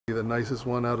the nicest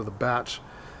one out of the batch.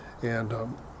 And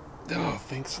oh,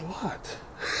 thanks a lot.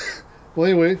 Well,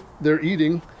 anyway, they're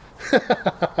eating.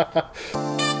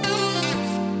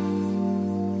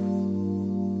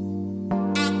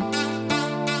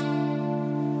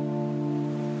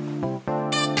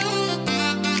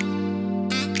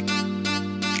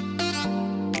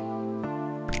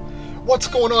 What's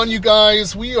going on, you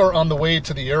guys? We are on the way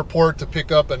to the airport to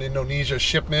pick up an Indonesia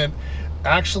shipment.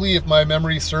 Actually, if my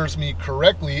memory serves me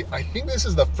correctly, I think this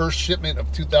is the first shipment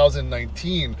of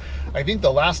 2019. I think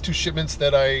the last two shipments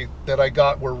that I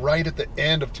got were right at the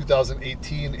end of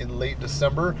 2018 in late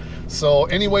December. So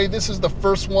anyway, this is the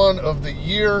first one of the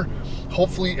year.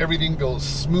 Hopefully everything goes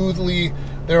smoothly.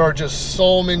 There are just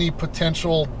so many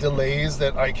potential delays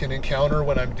that I can encounter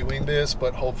when I'm doing this,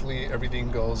 but hopefully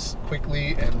everything goes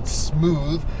quickly and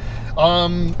smooth.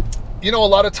 You know, a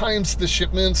lot of times the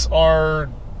shipments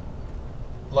are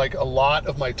like a lot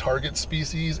of my target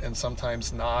species and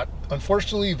sometimes not.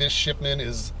 Unfortunately, this shipment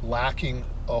is lacking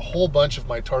a whole bunch of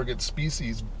my target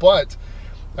species, but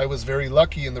I was very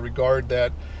lucky in the regard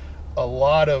that a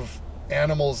lot of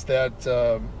animals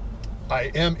that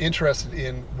I am interested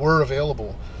in were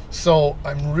available. So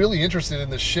I'm really interested in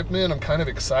this shipment. I'm kind of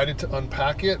excited to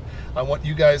unpack it. I want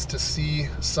you guys to see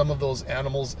some of those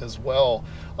animals as well.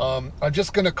 I'm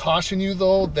just going to caution you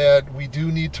though that we do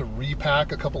need to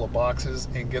repack a couple of boxes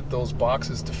and get those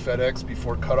boxes to FedEx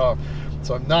before cutoff.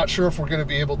 So I'm not sure if we're going to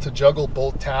be able to juggle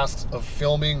both tasks of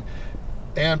filming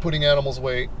and putting animals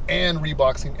away and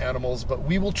reboxing animals, but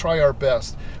we will try our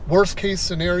best. Worst case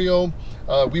scenario,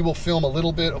 we will film a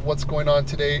little bit of what's going on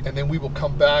today, and then we will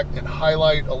come back and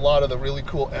highlight a lot of the really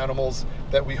cool animals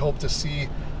that we hope to see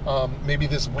maybe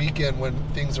this weekend when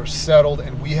things are settled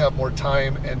and we have more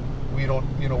time and we don't,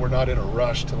 you know, we're not in a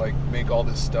rush to like make all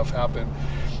this stuff happen.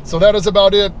 So that is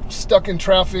about it. Stuck in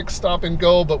traffic, stop and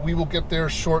go, but we will get there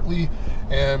shortly,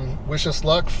 and wish us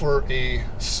luck for a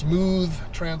smooth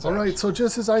transaction. All right, so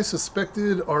just as I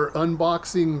suspected, our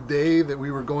unboxing day that we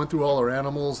were going through all our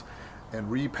animals and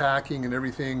repacking and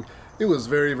everything, it was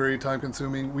very, very time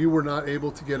consuming. We were not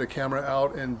able to get a camera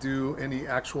out and do any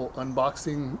actual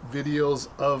unboxing videos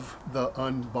of the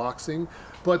unboxing.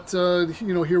 But,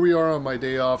 you know, here we are on my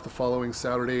day off the following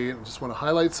Saturday, and just want to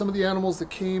highlight some of the animals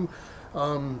that came.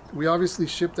 We obviously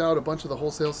shipped out a bunch of the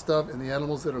wholesale stuff, and the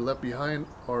animals that are left behind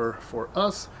are for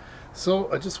us. So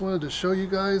I just wanted to show you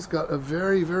guys, got a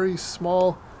very, very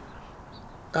small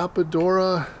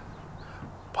Apodora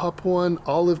Papuan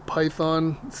olive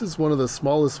python. This is one of the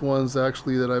smallest ones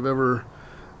actually that I've ever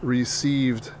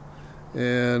received.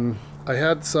 And I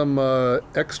had some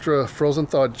extra frozen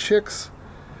thawed chicks,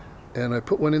 and I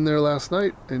put one in there last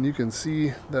night, and you can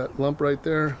see that lump right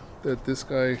there that this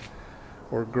guy,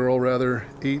 or girl rather,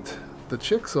 ate the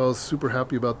chick, so I was super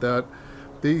happy about that.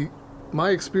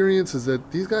 My experience is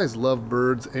that these guys love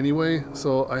birds anyway,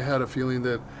 so I had a feeling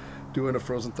that doing a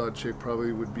frozen thawed chick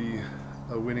probably would be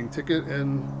a winning ticket,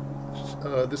 and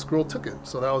this girl took it,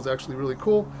 so that was actually really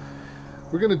cool.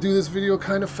 We're gonna do this video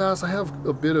kind of fast. I have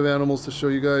a bit of animals to show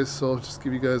you guys, so I'll just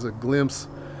give you guys a glimpse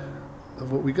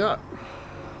of what we got.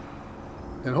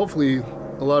 And hopefully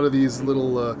a lot of these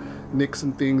little nicks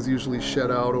and things usually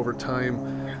shed out over time.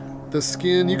 The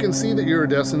skin, you can see the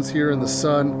iridescence here in the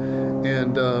sun,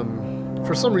 and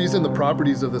for some reason the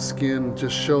properties of the skin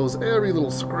just shows every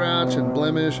little scratch and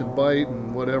blemish and bite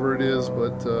and whatever it is,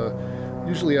 but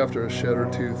usually after a shed or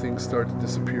two things start to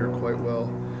disappear quite well.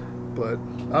 But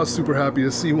I was super happy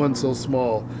to see one so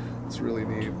small. It's really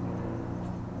neat.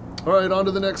 Alright, on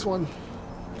to the next one.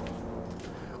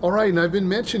 Alright, and I've been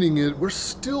mentioning it, we're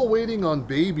still waiting on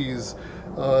babies.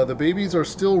 The babies are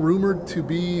still rumored to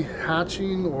be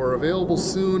hatching or available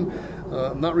soon.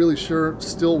 I'm not really sure,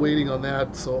 still waiting on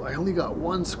that. So I only got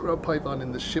one scrub python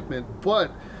in the shipment,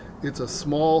 but it's a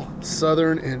small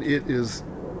southern and it is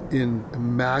in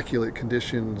immaculate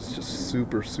condition. It's just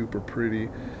super, super pretty.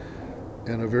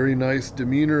 And a very nice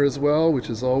demeanor as well, which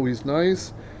is always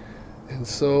nice. And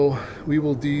so we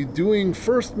will be doing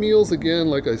first meals again,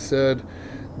 like I said.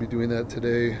 Be doing that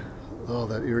today. Oh,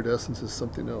 that iridescence is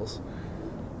something else.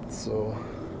 So,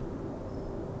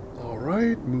 all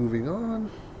right, moving on.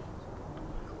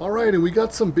 All right, and we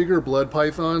got some bigger blood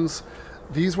pythons.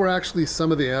 These were actually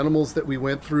some of the animals that we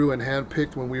went through and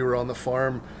handpicked when we were on the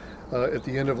farm at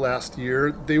the end of last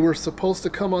year. They were supposed to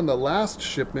come on the last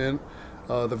shipment,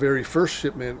 the very first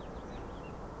shipment,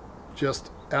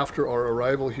 just after our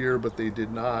arrival here, but they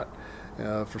did not.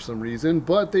 For some reason,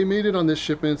 but they made it on this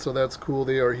shipment, so that's cool.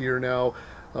 They are here now.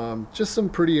 Just some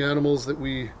pretty animals that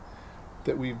we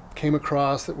came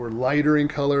across that were lighter in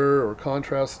color or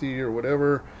contrasty or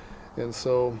whatever, and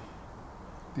so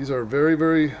these are very,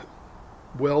 very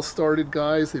well-started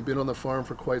guys. They've been on the farm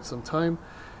for quite some time.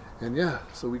 And yeah,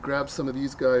 so we grabbed some of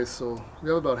these guys. So we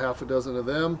have about half a dozen of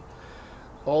them.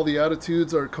 All the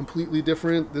attitudes are completely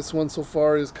different. This one so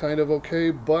far is kind of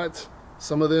okay, but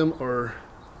some of them are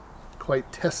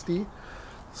quite testy.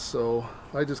 So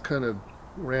I just kind of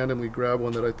randomly grabbed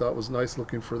one that I thought was nice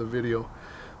looking for the video,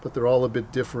 but they're all a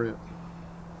bit different.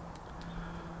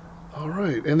 All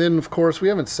right, and then of course we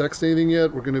haven't sexed anything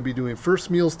yet. We're going to be doing first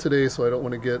meals today, so I don't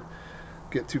want to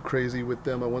get too crazy with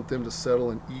them. I want them to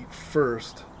settle and eat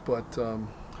first, but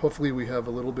hopefully we have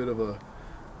a little bit of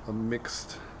a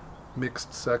mixed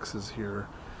sexes here.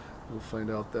 We'll find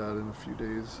out that in a few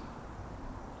days.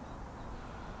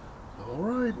 All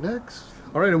right, next.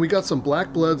 All right, and we got some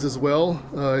black bloods as well.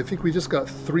 I think we just got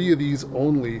 3 of these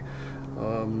only.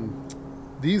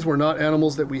 These were not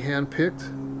animals that we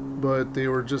handpicked, but they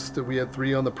were just, we had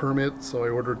 3 on the permit, so I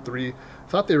ordered 3.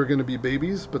 Thought they were going to be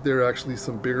babies, but they're actually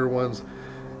some bigger ones.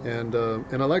 And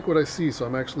I like what I see, so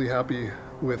I'm actually happy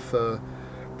with the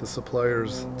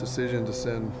supplier's decision to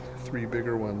send 3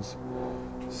 bigger ones.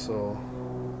 So,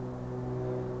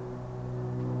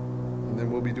 and then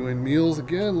we'll be doing meals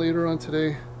again later on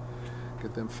today,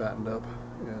 get them fattened up,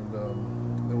 and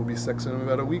then we'll be sexing them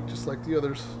about a week just like the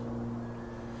others.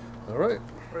 All right,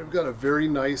 we've got a very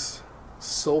nice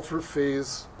sulfur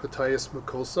phase Pitayus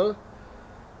mucosa,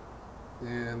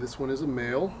 and this one is a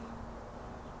male,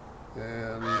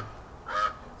 and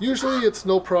usually it's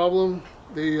no problem.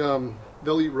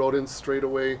 They'll eat rodents straight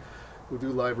away. We'll do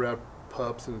live rat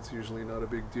pups, and it's usually not a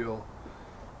big deal.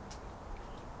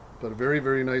 But a very,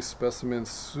 very nice specimen,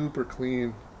 super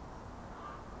clean.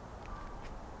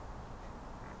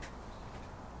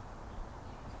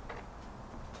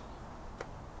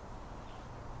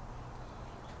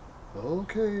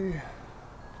 Okay.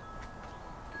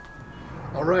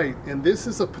 All right, and this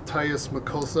is a Pitayus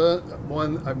mucosa,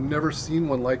 one I've never seen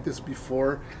one like this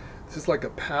before. This is like a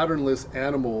patternless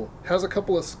animal. Has a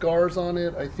couple of scars on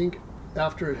it. I think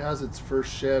after it has its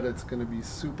first shed, it's going to be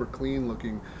super clean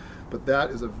looking. But that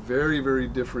is a very, very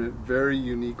different, very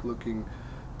unique looking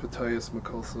Pitayus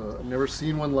mucosa. I've never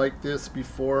seen one like this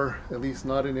before, at least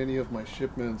not in any of my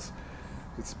shipments.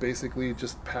 It's basically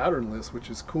just patternless, which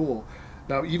is cool.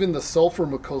 Now, even the sulfur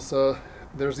mucosa,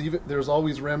 there's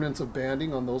always remnants of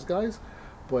banding on those guys,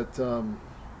 but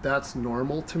that's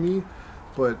normal to me.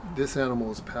 But this animal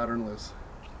is patternless.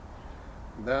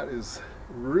 That is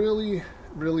really,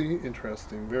 really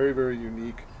interesting. Very, very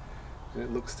unique. And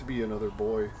it looks to be another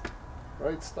boy.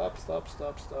 Right, stop, stop,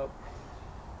 stop, stop.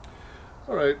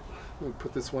 All right, let me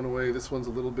put this one away. This one's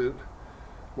a little bit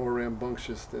more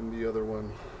rambunctious than the other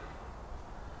one.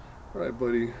 All right,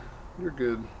 buddy, you're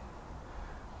good.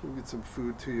 We'll get some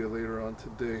food to you later on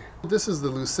today. This is the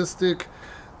leucistic.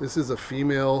 This is a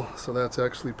female, so that's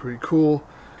actually pretty cool.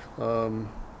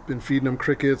 Been feeding them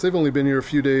crickets. They've only been here a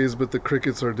few days, but the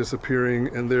crickets are disappearing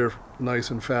and they're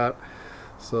nice and fat,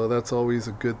 so that's always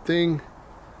a good thing.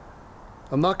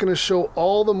 I'm not going to show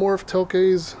all the morph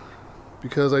tokes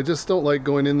because I just don't like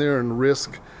going in there and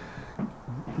risk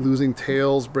losing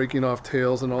tails, breaking off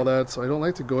tails and all that, so I don't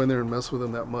like to go in there and mess with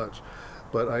them that much.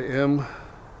 But I am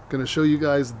going to show you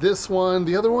guys this one.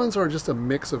 The other ones are just a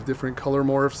mix of different color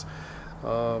morphs.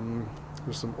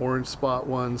 There's some orange spot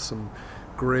ones, some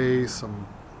gray, some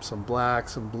black,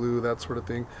 some blue, that sort of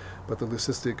thing. But the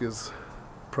leucistic is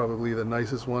probably the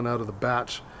nicest one out of the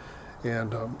batch.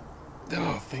 And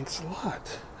oh, thanks a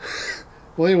lot.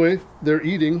 Well, anyway, they're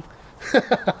eating.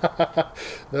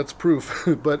 That's proof.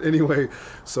 But anyway,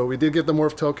 so we did get the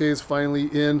morph tokes finally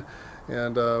in,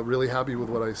 and really happy with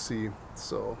what I see.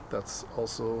 So that's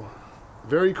also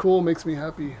very cool, makes me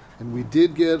happy. And we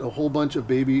did get a whole bunch of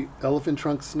baby elephant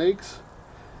trunk snakes.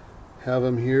 Have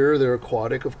them here. They're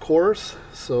aquatic, of course.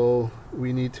 So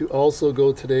we need to also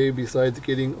go today, besides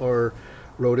getting our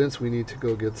rodents, we need to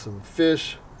go get some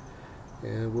fish.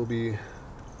 And we'll be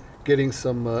getting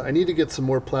some, I need to get some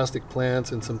more plastic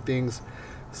plants and some things,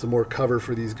 some more cover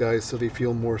for these guys so they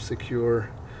feel more secure.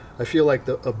 I feel like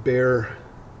a bare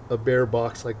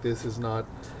box like this is not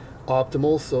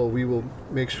optimal, so we will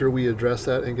make sure we address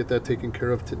that and get that taken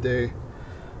care of today.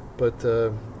 But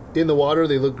in the water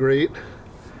they look great,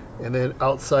 and then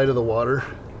outside of the water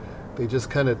they just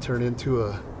kind of turn into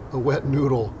a wet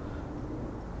noodle.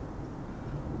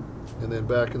 And then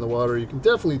back in the water, you can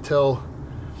definitely tell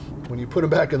when you put them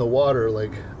back in the water,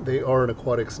 like they are an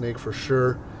aquatic snake for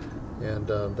sure, and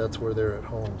that's where they're at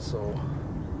home. So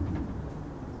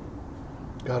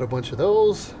got a bunch of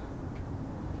those,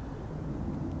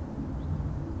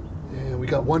 and we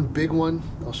got one big one.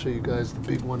 I'll show you guys the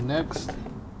big one next.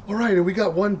 All right, and we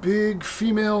got one big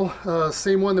female,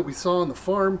 same one that we saw on the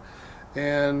farm,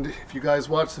 And if you guys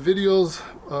watch the videos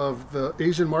of the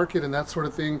Asian market and that sort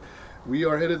of thing, we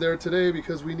are headed there today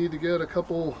because we need to get a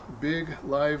couple big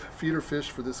live feeder fish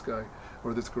for this guy,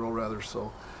 or this girl rather.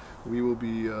 So we will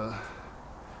be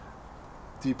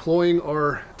deploying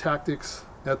our tactics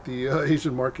at the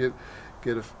Asian market,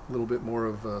 get a little bit more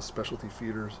of specialty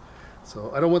feeders.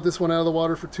 So I don't want this one out of the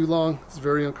water for too long. It's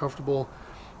very uncomfortable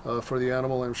for the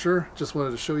animal, I'm sure. Just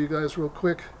wanted to show you guys real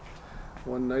quick.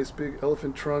 One nice big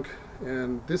elephant trunk,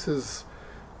 and this is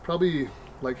probably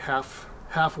like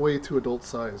halfway to adult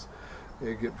size.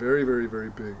 They get very, very, very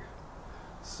big.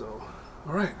 So,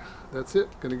 all right, that's it.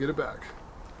 Gonna get it back.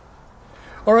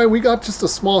 All right, we got just a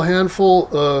small handful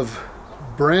of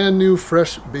brand new,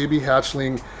 fresh baby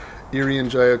hatchling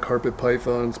Irian carpet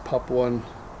pythons, Papuan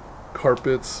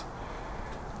carpets.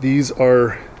 These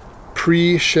are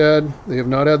pre-shed. They have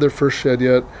not had their first shed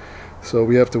yet, so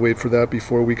we have to wait for that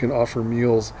before we can offer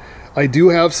meals. I do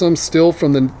have some still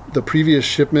from the previous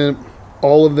shipment.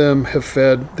 All of them have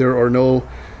fed. There are no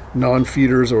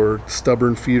non-feeders or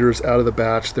stubborn feeders out of the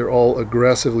batch. They're all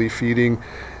aggressively feeding,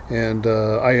 and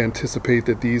I anticipate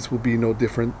that these will be no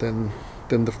different than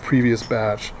the previous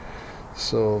batch.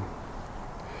 So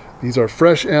these are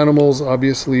fresh animals,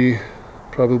 obviously,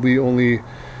 probably only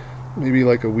maybe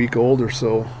like a week old or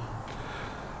so.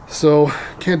 So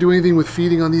can't do anything with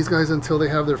feeding on these guys until they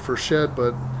have their first shed,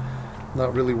 but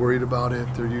not really worried about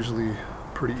it. They're usually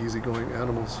pretty easygoing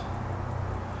animals.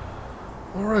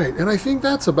 All right, and I think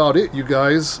that's about it, you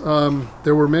guys.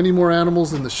 There were many more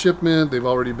animals in the shipment. They've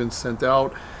already been sent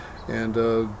out, and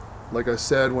like I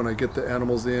said, when I get the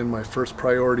animals in, my first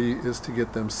priority is to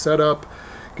get them set up,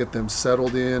 get them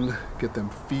settled in, get them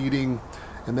feeding,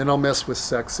 and then I'll mess with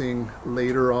sexing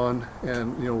later on,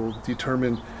 and we'll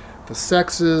determine the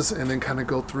sexes, and then kind of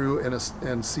go through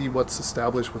and see what's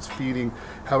established, what's feeding,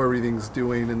 how everything's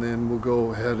doing, and then we'll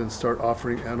go ahead and start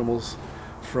offering animals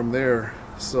from there.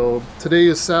 So today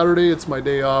is Saturday, it's my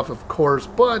day off, of course,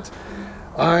 but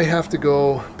I have to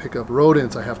go pick up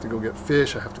rodents, I have to go get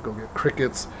fish, I have to go get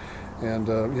crickets, and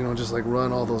just like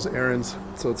run all those errands.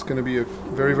 So it's going to be a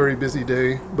very, very busy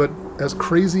day, but as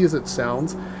crazy as it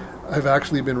sounds, I've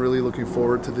actually been really looking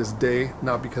forward to this day,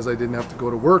 not because I didn't have to go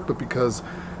to work, but because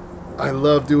I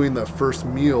love doing the first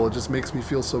meal. It just makes me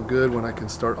feel so good when I can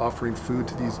start offering food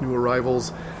to these new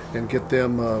arrivals and get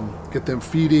them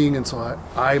feeding, and so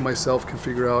I myself can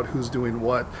figure out who's doing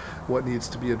what needs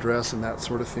to be addressed and that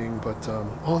sort of thing. But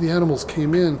all the animals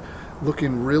came in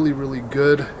looking really, really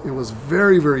good. It was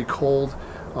very, very cold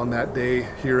on that day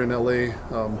here in LA,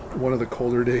 one of the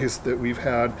colder days that we've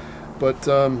had. But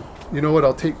you know what,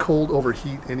 I'll take cold over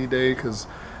heat any day, because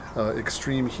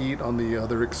extreme heat on the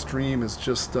other extreme is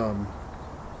just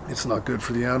it's not good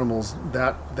for the animals.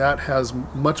 That has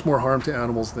much more harm to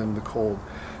animals than the cold.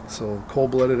 So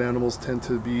cold-blooded animals tend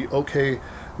to be okay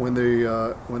when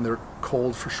they're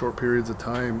cold for short periods of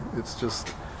time.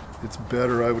 It's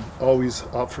better. I would always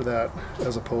opt for that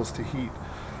as opposed to heat.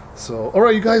 So all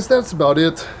right, you guys, that's about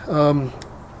it.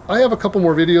 I have a couple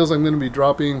more videos I'm going to be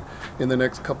dropping in the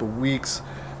next couple weeks,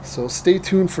 so stay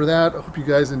tuned for that. I hope you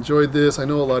guys enjoyed this. I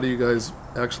know a lot of you guys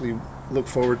actually look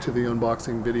forward to the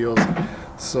unboxing videos,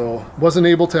 so wasn't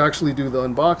able to actually do the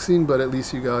unboxing, but at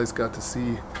least you guys got to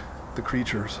see the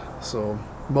creatures. So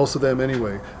most of them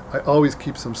anyway. I always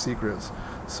keep some secrets,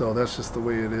 so that's just the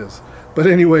way it is. But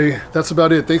anyway, that's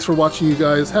about it. Thanks for watching, you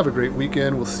guys. Have a great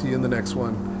weekend. We'll see you in the next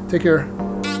one. Take care.